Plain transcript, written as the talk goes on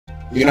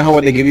You know how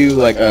when they give you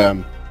like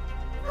remember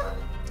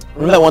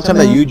that one time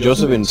that you,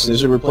 Joseph, and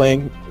Snizzer were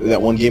playing that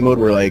one game mode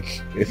where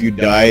like if you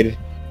died,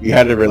 you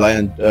had to rely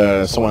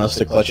on someone else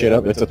to clutch it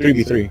up. It's a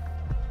 3v3.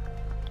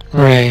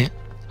 Right.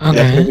 That's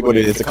Okay. basically what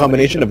it is. It's a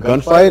combination of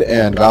gunfight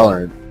and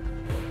Valorant.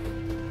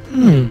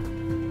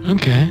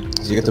 Okay.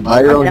 So you get to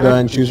buy your own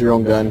gun, choose your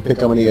own gun, pick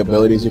how many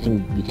abilities you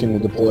can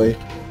deploy,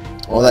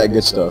 all that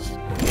good stuff.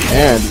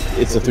 And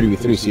it's a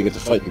 3v3, so you get to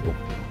fight people.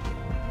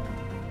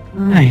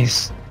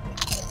 Nice.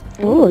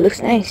 Ooh,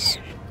 looks nice.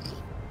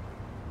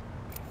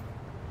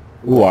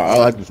 Ooh, I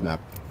like this map.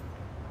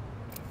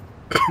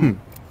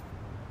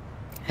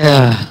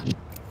 Yeah.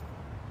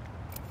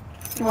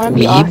 I want to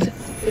be Weeb? awesome.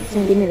 It's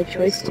gonna give me the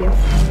choice to.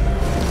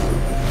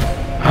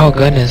 Oh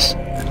goodness.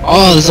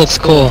 Oh, this looks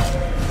cool.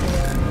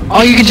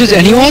 Oh, you can choose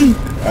anyone?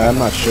 I'm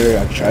not sure.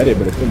 I tried it,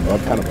 but it's been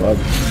kind of bugged.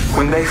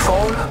 When they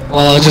fall,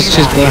 Well, I'll just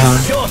choose Bloodhound.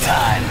 it's your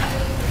time.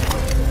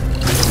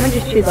 I'm gonna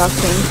just choose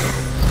Octane,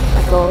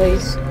 like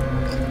always.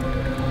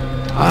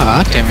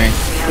 Ah, okay, man.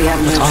 We have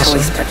no That's awesome.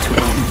 choice but to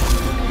win.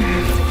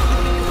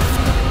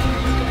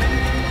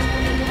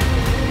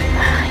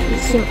 You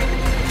see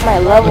my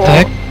level. What the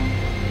heck?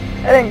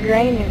 I didn't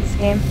grind in this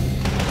game.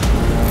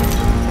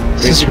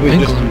 This is your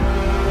Basically,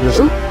 Winkler. just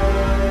It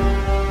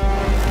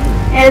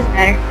doesn't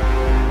matter.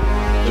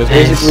 Just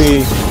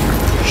basically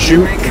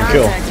shoot Make and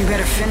kill. contact, you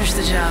better finish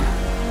the job.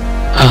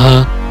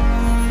 Uh-huh.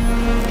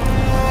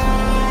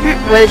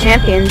 We're the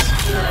champions.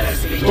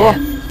 Cool.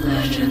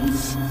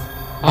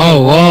 Oh,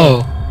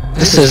 whoa.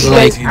 This is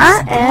like...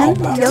 I am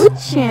your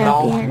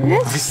champion.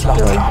 Let's go,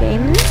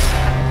 gamers.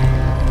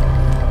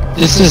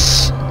 This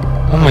is...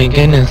 Oh my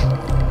goodness.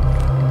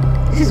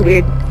 This is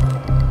weird.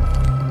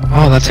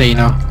 Oh, that's how you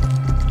know.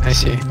 I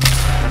see.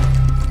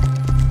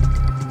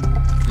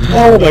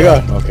 Oh my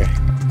god. Okay.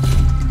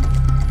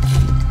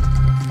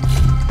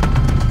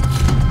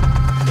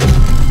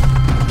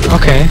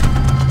 Okay.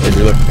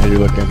 Andrew, look. Andrew,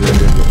 look. Andrew.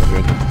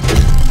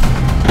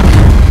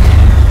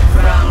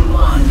 Round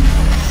one.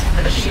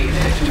 Achieve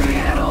victory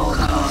at all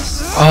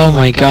costs. Oh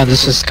my god,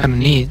 this is kind of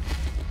neat.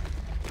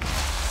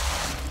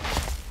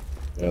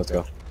 Yeah, let's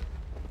go.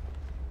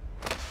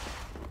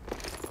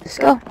 Let's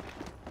go.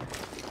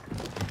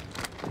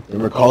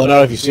 Remember, call it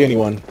out if you see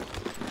anyone.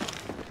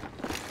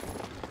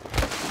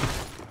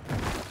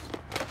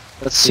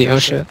 Let's see. Oh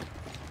shit.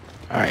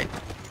 Alright.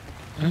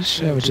 Oh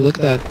shit, would you look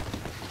at that?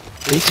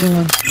 3, 2,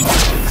 1.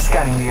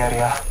 Scanning the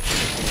area.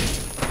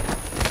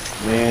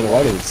 Man,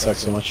 why did it suck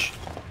so much?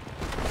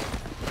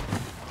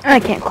 I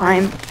can't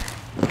climb.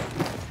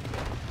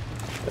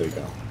 There you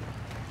go.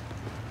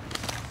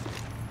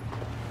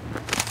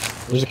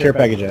 Where's the care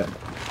package at?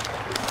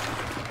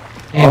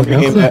 Damn, big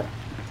game no at.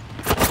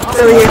 It's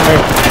over here.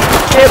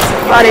 Yep,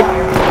 spotted.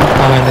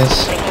 Behind this.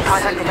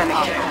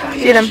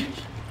 Shoot him.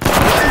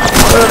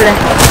 We're over there.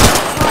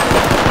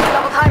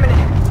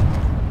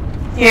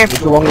 Here.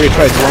 It's a long way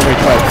try. It's a long way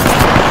try.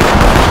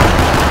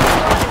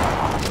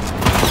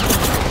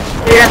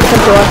 You're gonna have to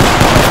come to us.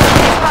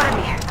 Spotted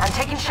me. I'm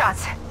taking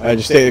shots.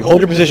 Just stay. Hold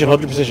your position.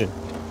 Hold your position.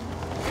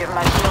 Give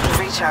my shield a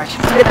recharge.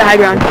 Get the high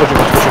ground. Push it.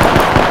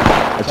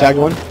 I tagged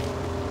one.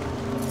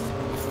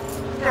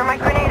 Throw my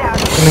grenade out.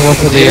 I'm gonna go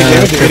for the Getting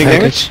damage, care getting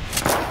package.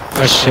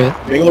 Oh shit.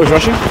 Bangalore is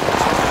rushing.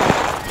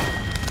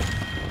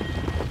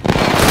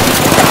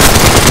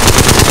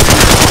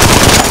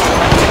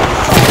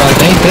 God,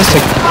 ain't this a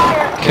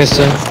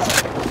kisser?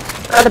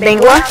 Got the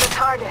Bangalore. The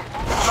target.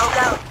 Smoke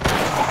out.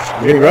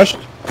 You're getting rushed.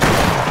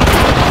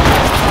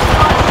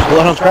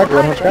 Bloodhound's cracked.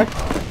 Bloodhound's cracked.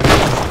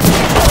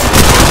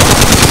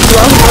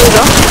 Hello, there we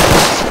go.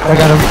 I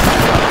got him.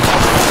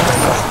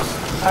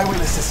 I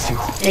will assist you.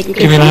 Thank you.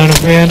 Give me an iron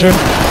of me, Andrew. I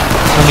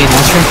mean,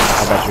 Andrew.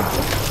 I got you.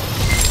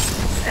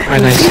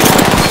 Alright, nice.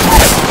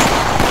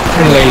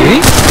 Hey,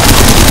 lady.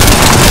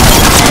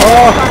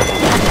 Oh!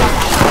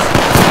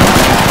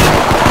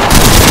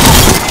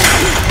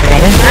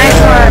 Got him. Nice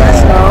one.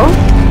 Let's go.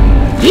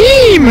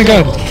 Yee, my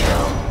god.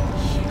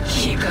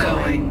 Keep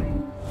going.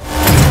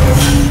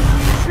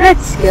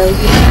 Let's go,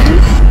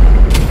 gamers.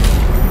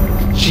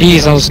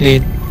 Jeez, I was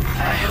neat. I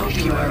hope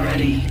you are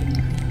ready.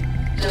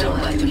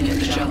 Don't let them get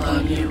the jump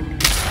on you.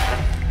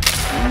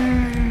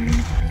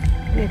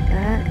 Look at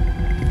that.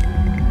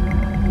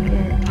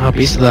 Good. Oh,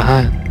 piece of the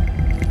hat.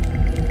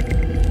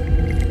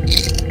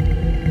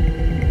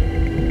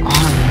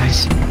 Oh,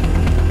 nice.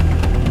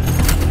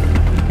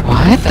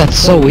 What? That's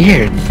so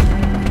weird.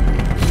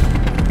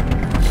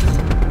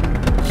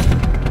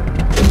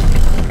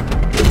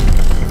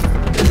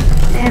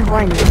 And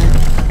why not?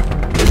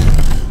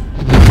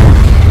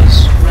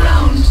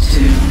 Round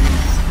two.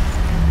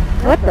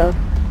 What the?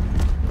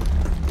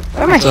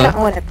 Where my What's up? shot?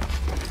 What?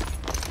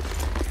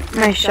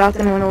 My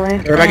shotgun went away.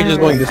 Care package is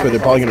going this way. They're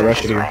probably gonna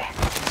rush it here.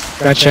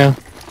 Gotcha.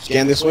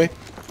 Scan this way.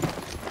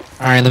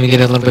 Alright, let me get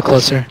a little bit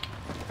closer.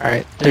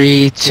 Alright,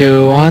 3,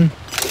 2, 1.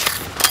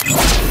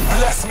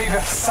 Bless me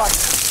with sight.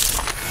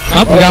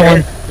 Oh, we got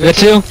one. We got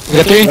 2. We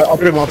got 3. All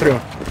three of them. All three of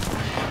them.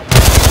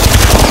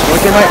 One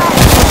to your right.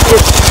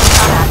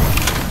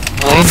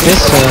 I think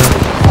this,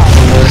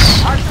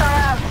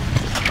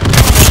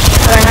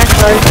 Sorry, nice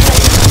close.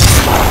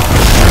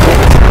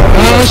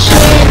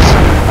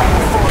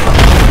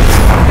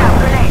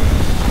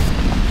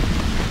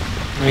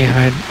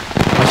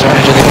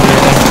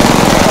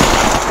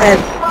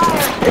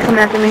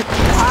 after me.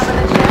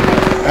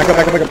 Back up,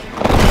 back up, back up.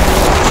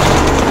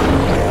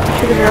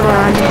 Shoot the drill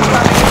around you.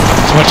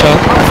 So watch out.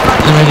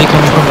 Enemy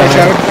coming from Back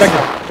behind. up, back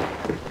up.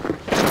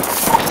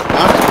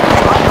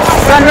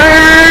 Run, run,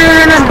 run,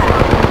 run, run, run.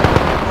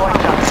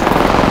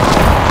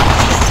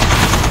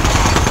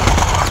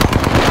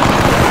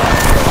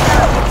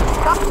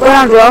 Go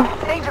down, bro.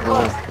 Danger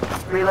close.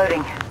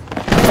 Reloading.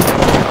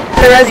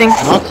 They're rezzing.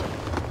 Knock.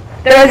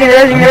 They're rezzing,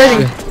 they're rezzing, they're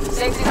rezzing.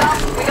 Safety's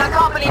up. We got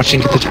company.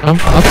 Watching get the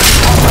jump up.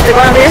 They're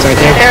going over here. Right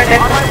there. Right there.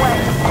 On my way.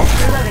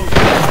 Reloading.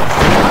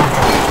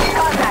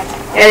 Contact.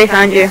 Yeah, they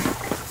found you.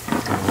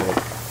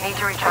 Need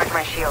to recharge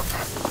my shield.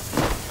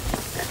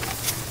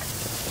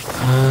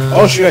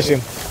 Oh shoot, I see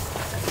him.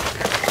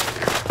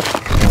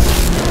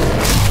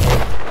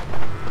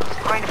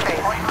 Going to face.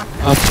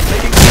 Up.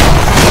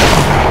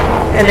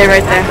 Yeah, they're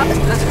right there.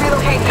 Let's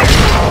relocate here.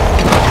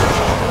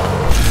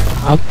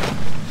 Up.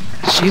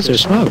 Jeez,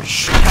 there's smoke.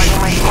 Charging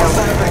my shield.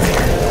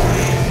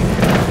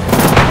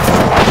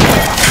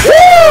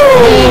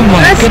 Oh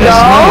my Let's goodness.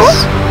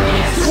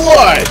 go.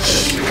 Clutch!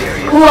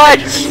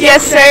 Clutch.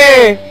 Yes,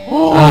 sir.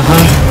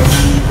 Uh-huh.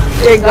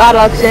 Dear God,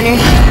 Oxenny.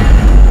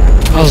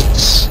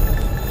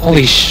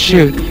 Holy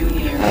shoot.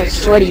 That was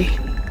sweaty.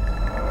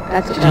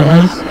 That's what that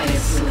was.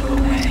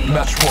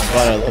 Match point.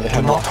 God, I love to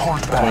have Do not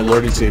hold my back.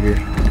 Lord and Savior.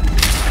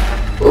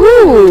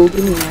 Ooh,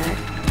 give me that.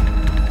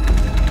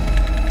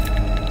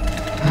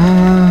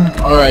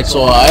 Alright,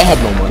 so I have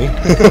no money.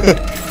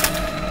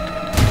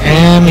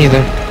 And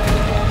either.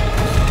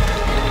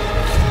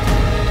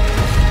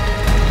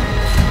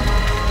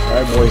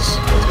 Alright boys,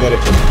 let's get it.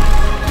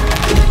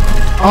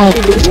 Oh,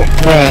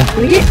 bruh.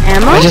 Can we get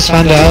ammo? I just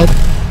found out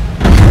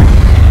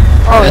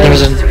Oh, that there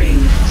was yeah.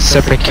 a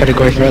separate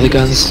category for other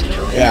guns.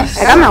 Yeah,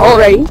 I got my ult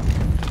ready.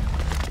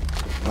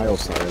 my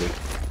ult's not ready.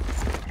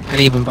 I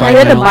didn't even I buy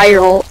had to my buy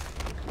your ult.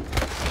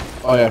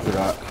 Oh yeah, I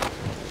forgot.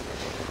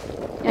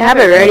 Yeah, have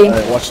it ready.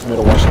 Alright, watch the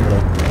middle, watch the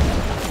middle.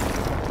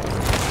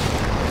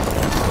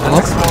 Oh,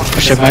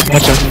 watch out,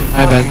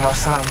 my bad. Our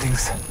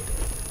surroundings.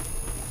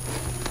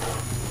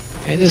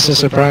 Hey, this is a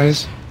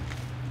surprise.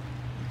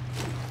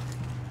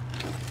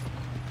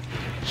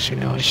 Should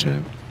know I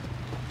should.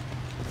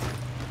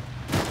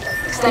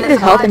 Extended There's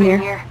health in supply bin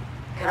here.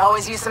 Could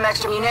always use some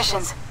extra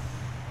munitions.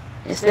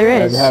 Yes, there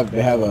Yeah, is.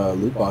 they have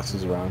loot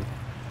boxes around.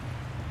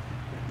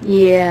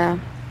 Yeah.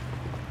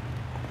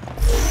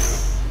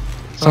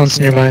 Someone's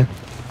nearby.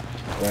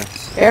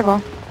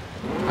 Careful.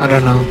 I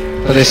don't know,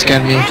 but they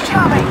scanned me.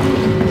 Incoming.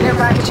 They're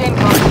package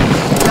incoming.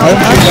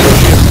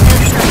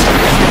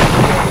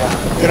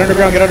 Get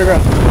underground, get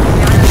underground.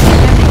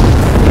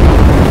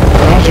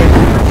 Roger.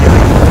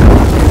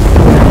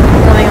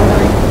 Coming, I'm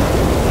coming.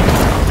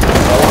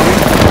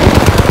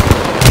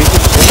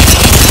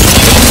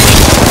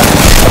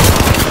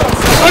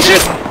 Oh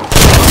shit!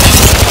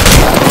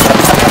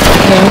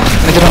 No,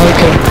 I did all I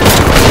could.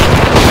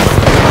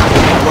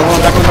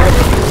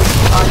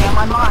 Already on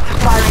my mark.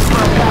 Firing for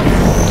a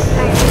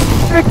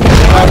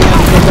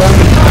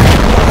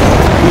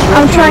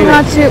I'm trying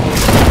not to.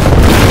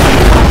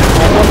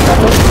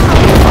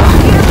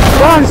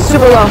 Go on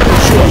super low.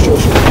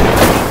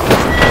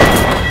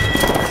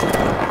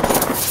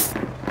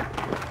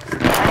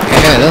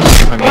 Yeah,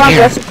 that's Go on, here.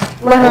 Jess.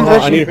 Let him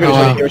I need to push you. finish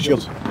wow. my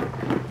shields.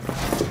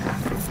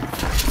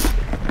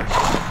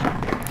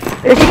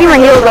 They're taking my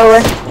heals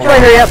away. Should I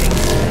hurry up?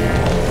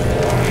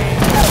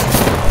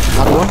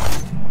 Another one?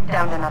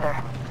 Down another.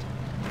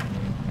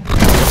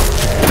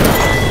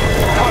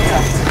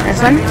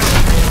 Nice one.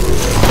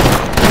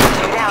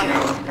 Two down.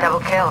 Double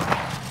kill.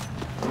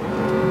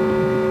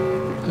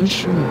 Oh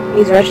sure.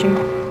 He's rushing.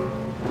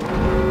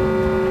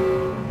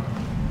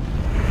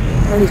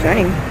 Oh, he's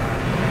running.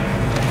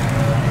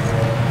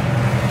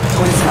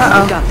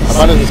 Uh-oh.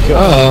 How does this kill?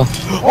 Uh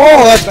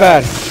Oh, that's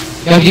bad. oh.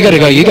 Yeah, you gotta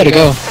go, you gotta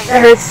go.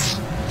 That hurts.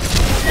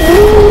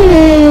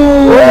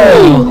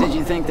 Oh. Did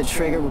you think the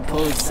trigger would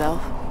pull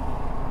itself?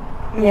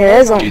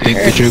 Yeah, that's Do you think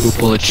the trigger will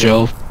pull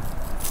itself?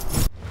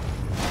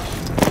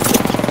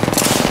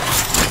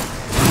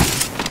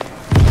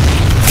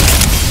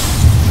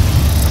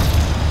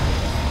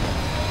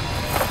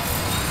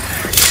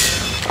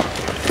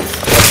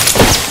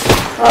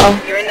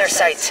 Uh-oh. You're in their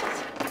sights.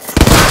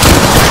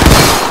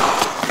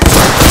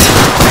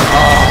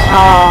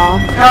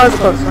 Aw, that was a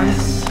close one.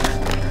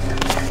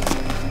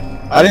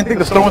 I didn't think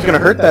the storm was gonna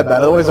hurt that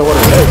bad, otherwise I would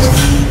have missed.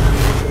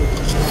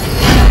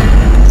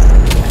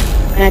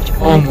 Match Oh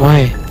point.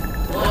 my.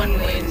 One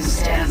win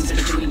stands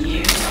between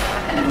you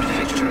and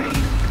victory.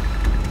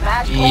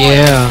 Match point.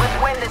 Yeah.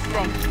 Let's win this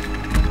thing.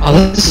 Oh,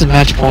 this is a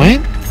match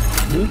point?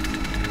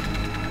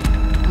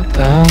 What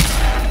the hell?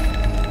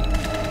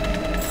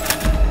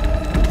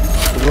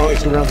 We're only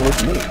 2 rounds away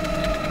from me.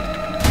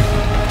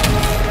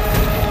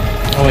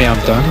 Oh yeah,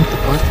 I'm done. What the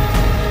fuck?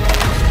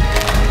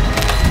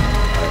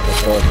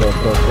 Alright,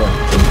 let's go.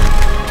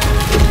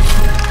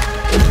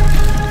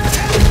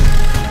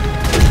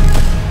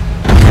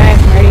 Alright,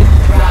 I'm ready.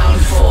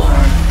 Round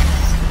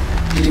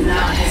 4. Do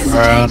not hesitate.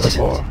 Round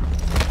 4.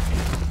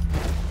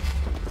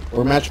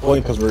 We're match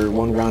point because we're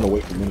 1 round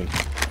away from winning.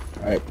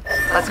 Alright.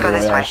 Let's go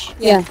this way.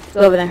 Yeah,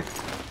 go over there.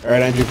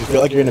 Alright, Andrew, if you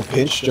feel like you're in a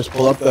pinch, just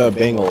pull up the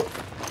bang ult.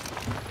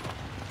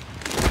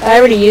 I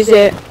already used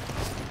it.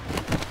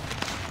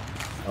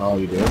 Oh,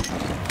 you did?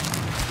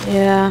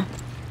 Yeah.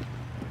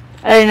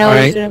 I don't know.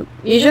 Alright.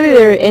 Usually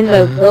they're in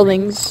the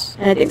buildings,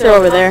 and I think they're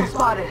over there.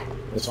 Spotted.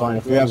 It's fine.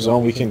 If we have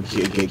zone, we can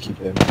gatekeep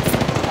them.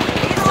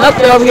 Oh,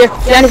 they're over here.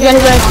 Behind us, behind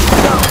us, behind us.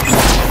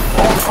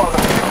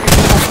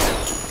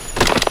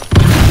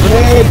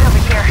 Grenade! Over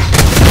here.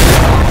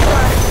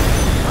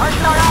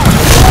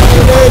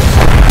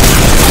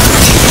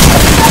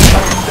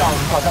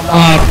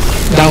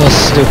 That was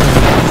stupid.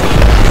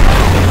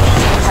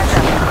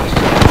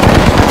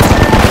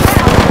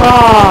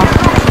 Oh.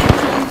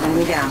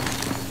 Enemy down.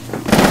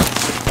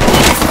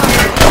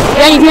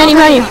 Behind you, behind you,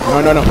 behind you.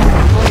 No.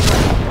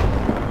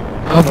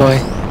 Oh boy.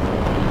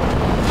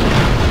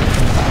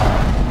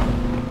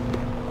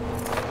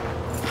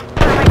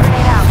 Throw my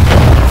grenade out.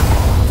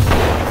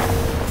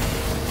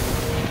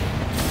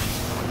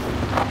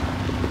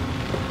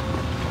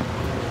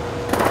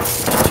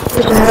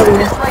 Pushing that over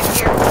here. Right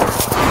here.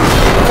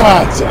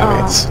 God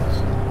damn it.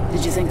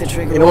 Did you think the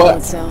trigger You know would what?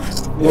 pull itself?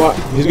 You know what?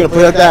 He's gonna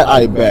play like that?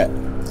 I bet.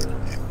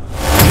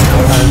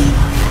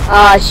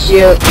 Ah,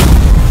 shoot.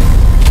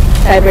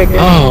 Tiebreaker.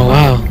 Oh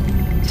wow.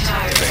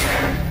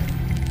 Tiebreaker.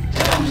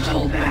 Don't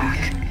hold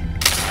back.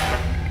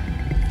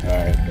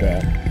 Alright,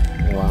 bet.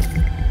 Hold on.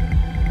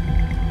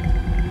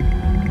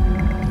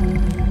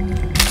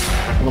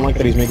 I don't like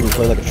that he's making me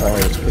play like a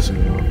tryhard. It's pissing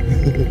me off.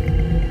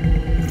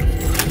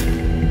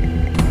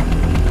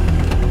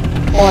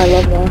 Oh, I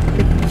love that.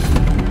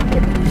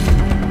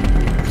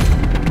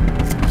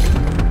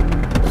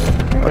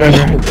 Whatever.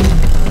 And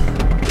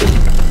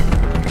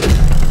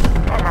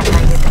that's how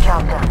you get the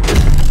job done.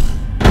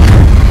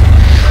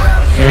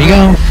 Here we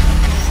go.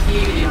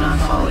 You do not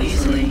fall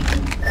easily.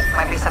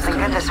 Might be something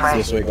good this way.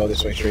 This way, go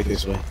this way, straight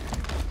this way.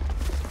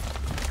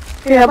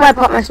 Here, how about I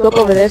pop my smoke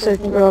over there so we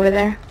can go over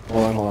there?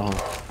 Hold on.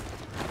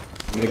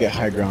 I'm gonna get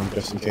high ground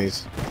just in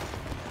case.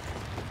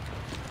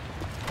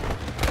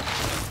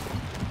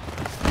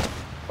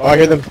 Oh, I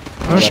hear them.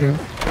 Oh shoot.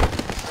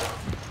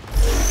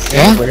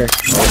 Yeah? Over here.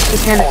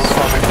 Just hand it.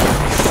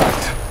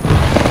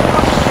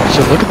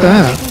 So look at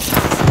that.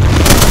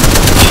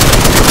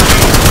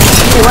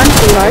 Hey, one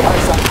too hard.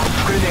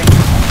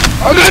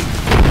 Oh good.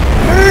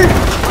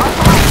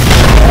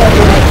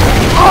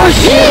 Oh,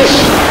 sheesh!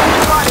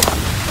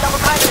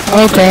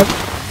 Oh crap.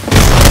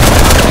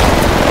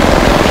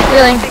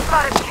 Really? They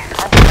spotted me.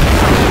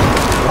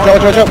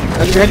 Watch out.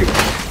 That's behind you.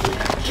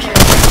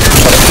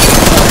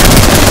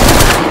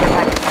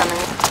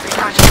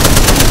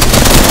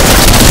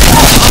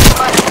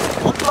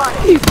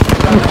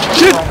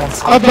 Shit.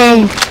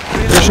 Above.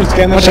 You should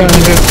scan Watch that. out,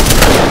 Andrew.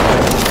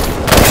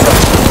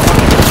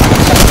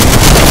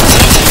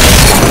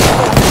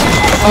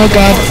 Oh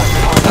god.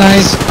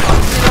 Nice.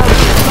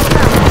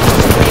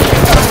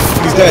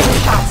 He's dead.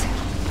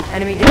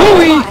 Enemy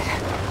Woo-wee. down.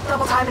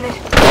 Double timing it.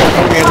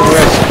 Coming into the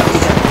rest.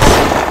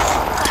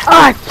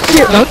 Ah,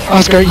 shoot! No,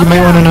 Oscar, you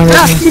might want to not Ah,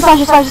 let me. she's fine.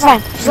 She's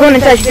going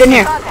inside. She's in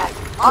here. Got that.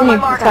 She's On in my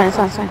here. mark. It's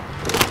fine.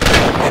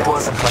 It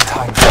wasn't my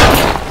time.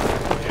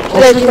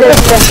 She's there.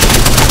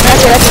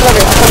 That's it.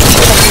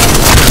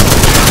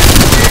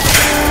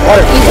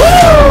 Water.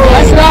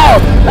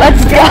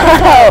 Let's go!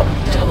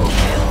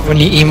 When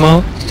you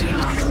emote. Do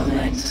not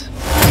relent.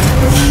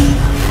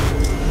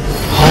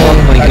 Oh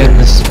my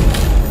goodness.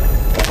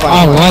 Fine.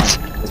 Oh what?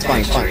 It's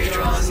fine. Victory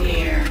draws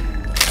near.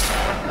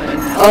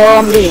 Oh,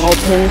 I'm getting old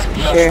pins for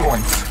Match sure.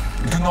 point.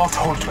 Do not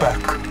hold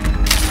back.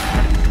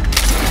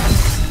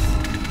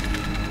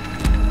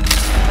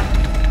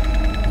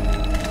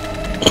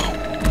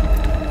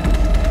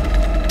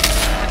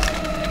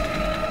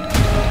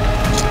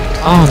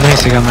 Oh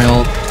nice, I got my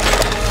ult.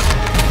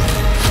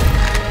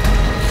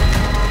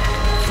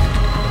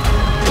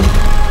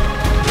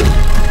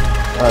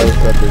 Alright, let's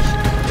grab this.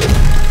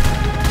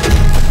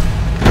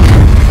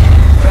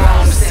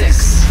 Round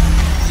 6.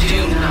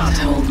 Do not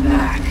hold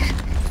back.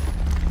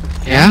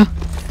 Yeah?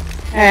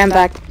 Alright, I'm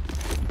back.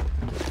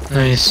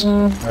 Nice.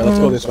 Alright, let's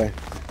go this way.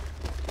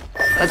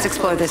 Let's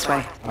explore this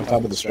way. On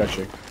top of the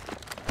structure.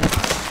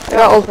 I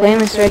got old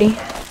flames ready.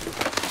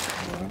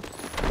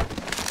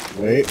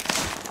 Wait.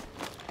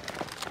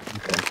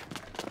 Okay.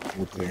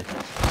 We're clear.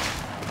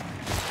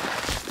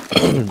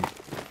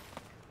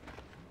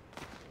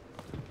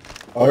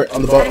 Alright,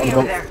 on the boat, on Enemy the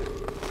over boat.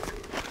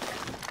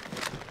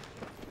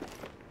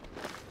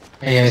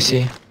 there. Yeah, I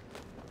see.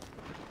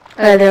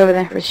 They're over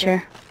there for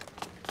sure.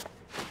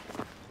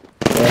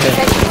 Go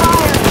ahead.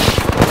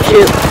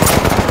 Shoot.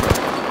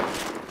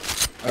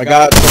 I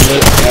got some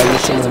lit. Yeah,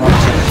 there's some of them up.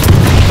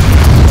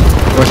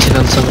 Working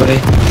on somebody.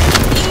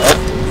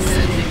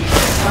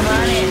 Come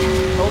on in.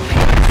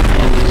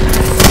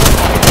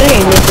 They're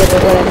getting naked,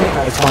 but whatever.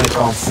 It's fine.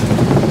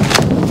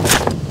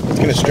 It's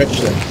gonna stretch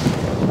them.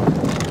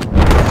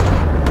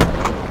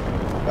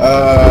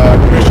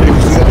 Christian, if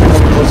you see that,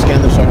 go scan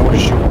them so I know where to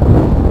shoot.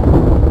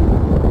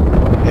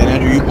 And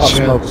Andrew, you pop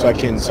Sure. smoke so I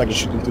can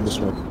shoot them through the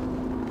smoke.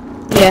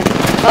 Yeah.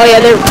 Oh yeah,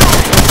 they're...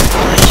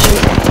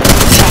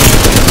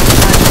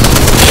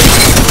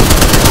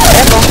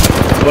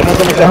 What has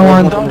like I that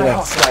want- one Down on the the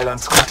left? hostile on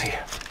Scotty.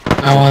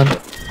 I won.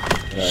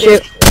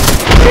 Shoot.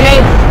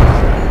 Grenade.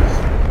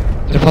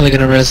 They're probably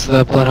gonna res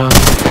the Bloodhound.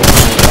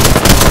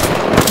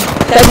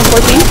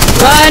 714.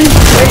 Run.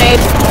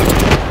 Grenade.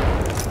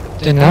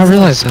 Did not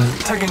realize that.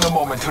 Taking a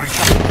moment to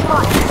recap.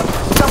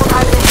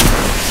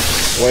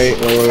 Wait.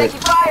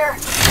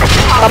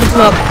 Pop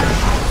smoke.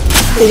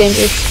 Too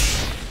dangerous.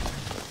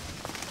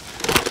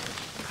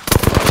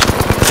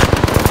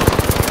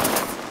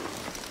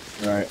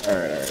 Alright.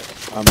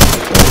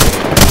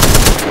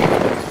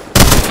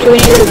 Do we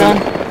need to zone?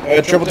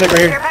 Triple take right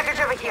here.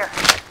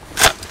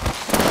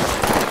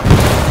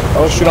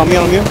 Oh, shoot on me.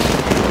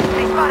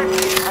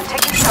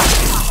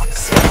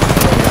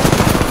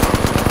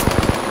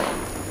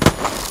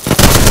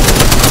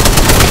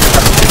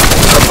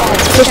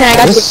 Christian, I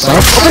got you. This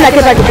sucks. Open that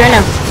kid package right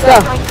now. Go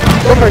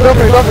for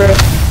it.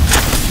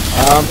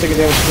 I'm taking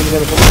damage.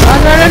 Oh,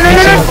 no.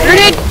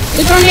 Grenade.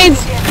 It's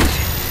grenades.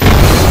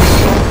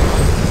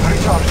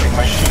 Recharging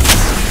my shields.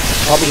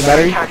 Popping the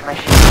battery.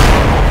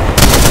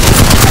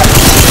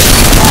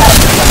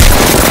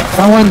 I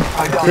won.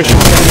 I downed Christian.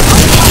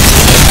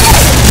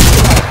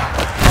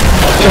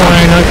 Don't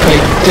worry, not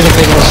quite. Did a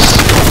big loss.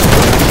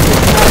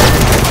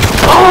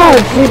 Oh,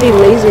 dude, he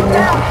lasered me.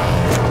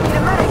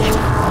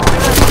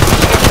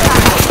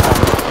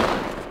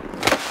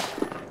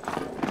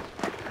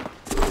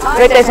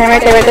 Right there, Sam.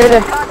 Right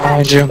there.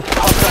 Behind you.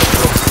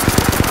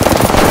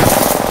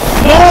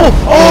 No!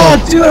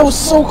 Oh, dude, I was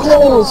so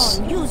close.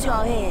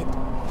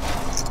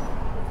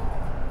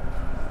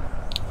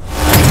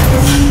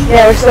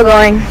 Yeah, we're still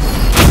going.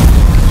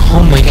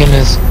 Oh my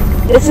goodness.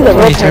 This is a How real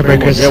many tiebreaker.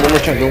 tiebreakers? Yeah,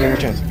 one more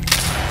chance.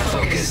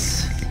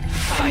 Focus.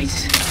 Fight.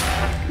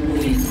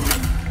 Win.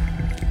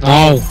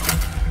 No.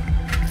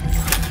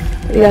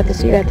 You got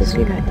this.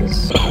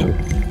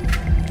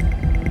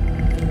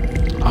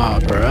 Ah,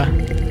 bruh.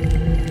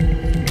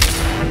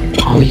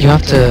 Oh, you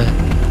have to...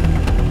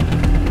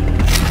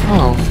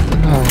 Oh,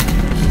 no.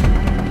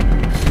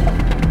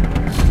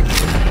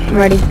 I'm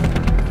ready.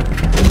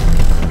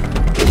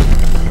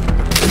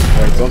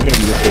 Alright, don't get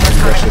me this way.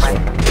 Rush this way.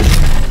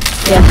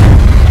 Yeah.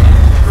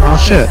 Oh,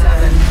 shit.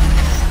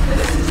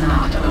 This is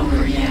not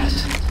over yet.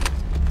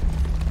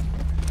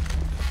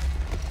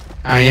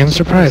 I am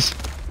surprised.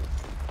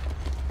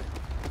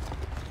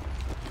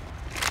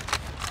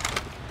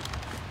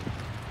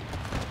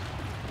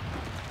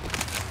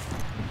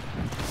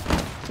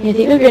 You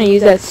think they're gonna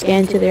use that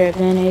scan to their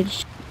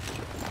advantage?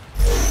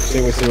 Stay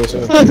away. See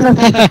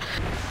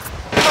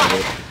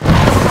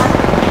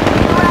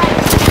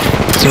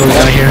what we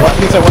got here. Watch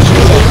inside.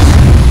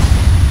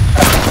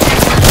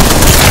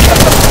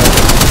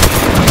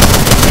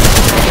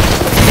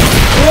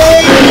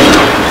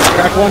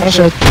 Crack one. Oh,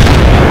 shit.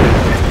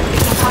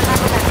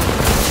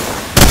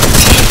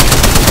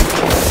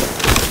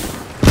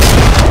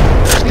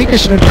 I think I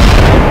should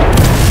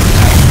have...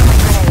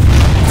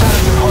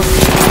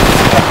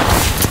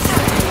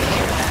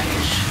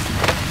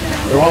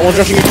 One's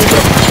rushing your feet.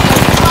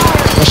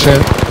 Oh,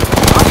 shit.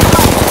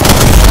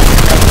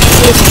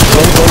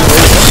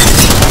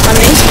 On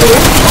me.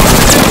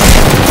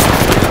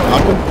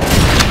 Knock him.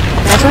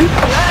 Nice one.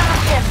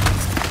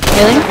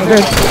 Healing.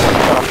 Good.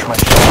 Recharge my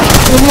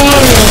shields.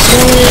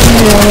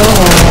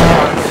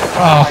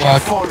 Oh,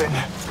 fuck. Fallen.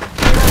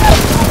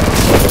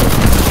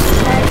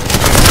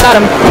 Got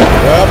him.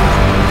 Yep.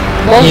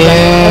 Both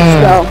Yeah.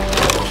 Let's go.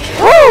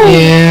 Woo!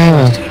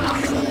 Yeah.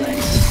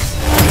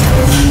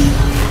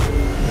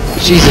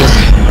 Jesus.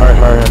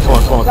 Alright.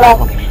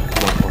 Come on.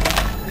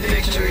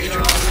 Victory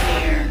draws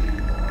near.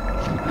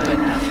 But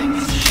nothing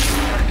is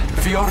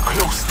sure. We are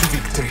close to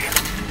victory.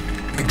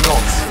 The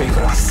gods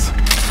favor us.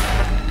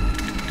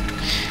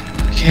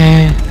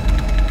 Okay.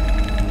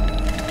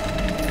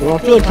 Well, I'm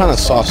feeling kind of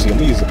saucy. I'm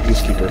gonna use the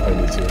Peacekeeper if I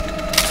need to.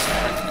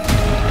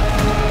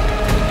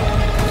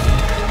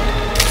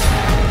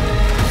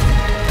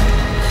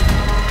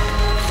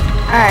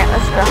 Alright,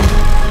 let's go.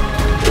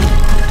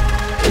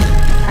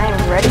 I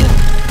am ready.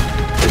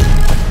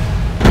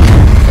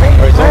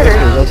 Alright,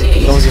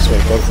 go this way.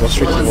 Go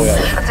straight to the voyage.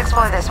 Let's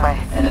explore this way.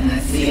 And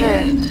that's the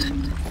end.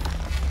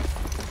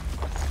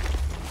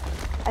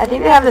 I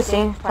think they have the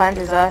same plans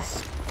as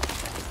us.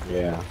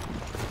 Yeah.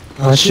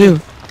 Oh,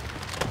 shoot.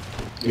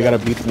 You gotta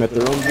beat them at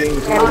their own game.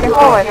 Okay, looking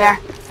forward there.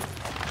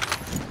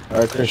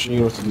 Alright, Christian, you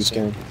know what to do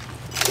scanning.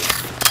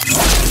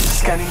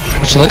 Scanning.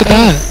 Would you look at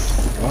that?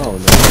 Oh,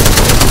 no.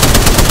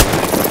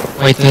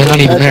 Wait, they're not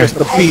even there. That's just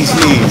the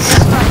PCs.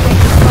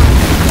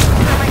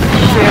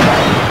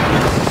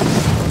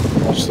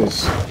 Watch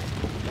this. Oh,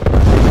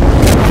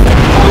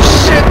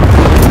 shit.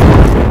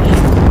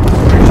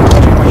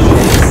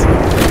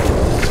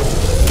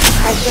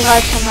 I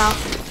survived somehow.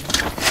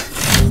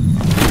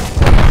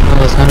 That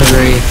was not a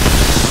very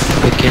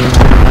good game.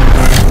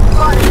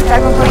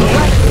 Second 28.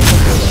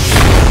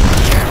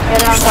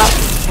 Get it on top.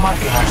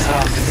 Marking our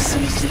surroundings.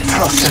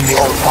 Trust in the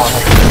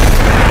All-Father.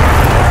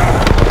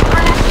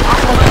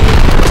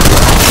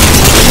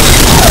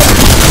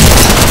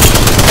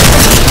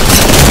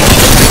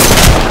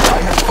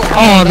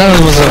 Oh, that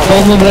was a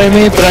full move that I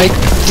made, but I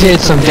did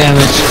some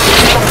damage.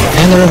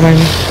 And they're reviving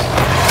me.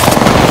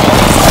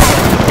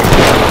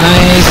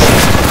 Nice.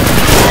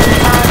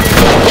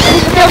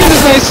 This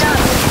is nice.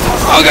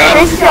 Oh god.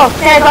 Finish the kill.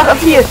 Stand back up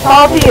to you.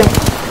 All up to you.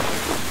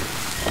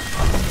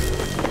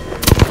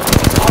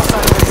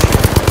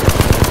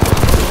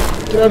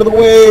 Get out of the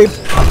way!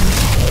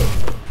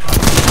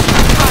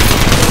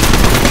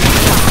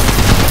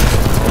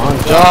 Come on,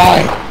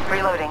 die!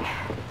 Reloading.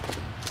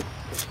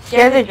 She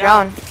has a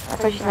drone.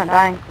 That's why she's not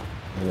dying.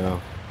 I know.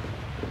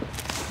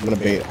 I'm gonna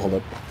bait. Hold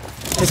up.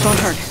 This won't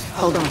hurt.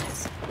 Hold on.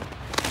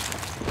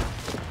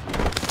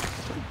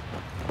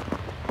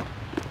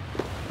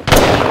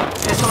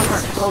 This won't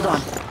hurt. Hold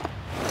on.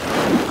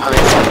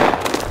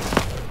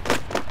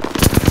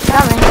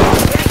 Coming.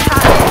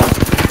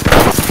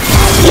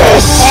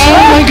 Yes! Oh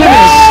my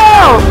goodness.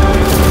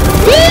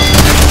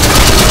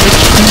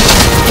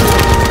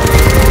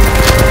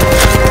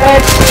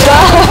 Let's go!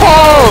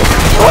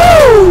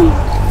 Woo!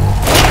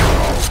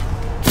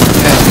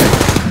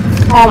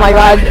 Oh my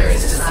god.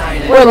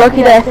 We're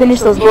lucky that I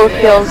finished those both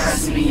kills.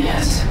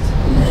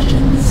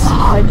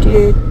 Oh,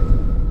 dude.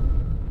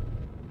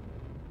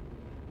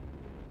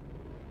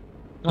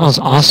 That was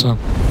awesome.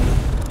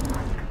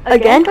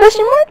 Again?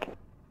 Question mark?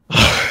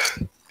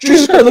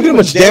 Jesus Christ, look at how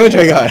much damage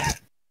I got!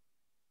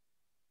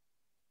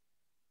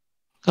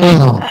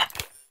 Oh.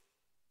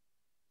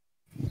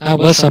 That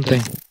was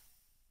something.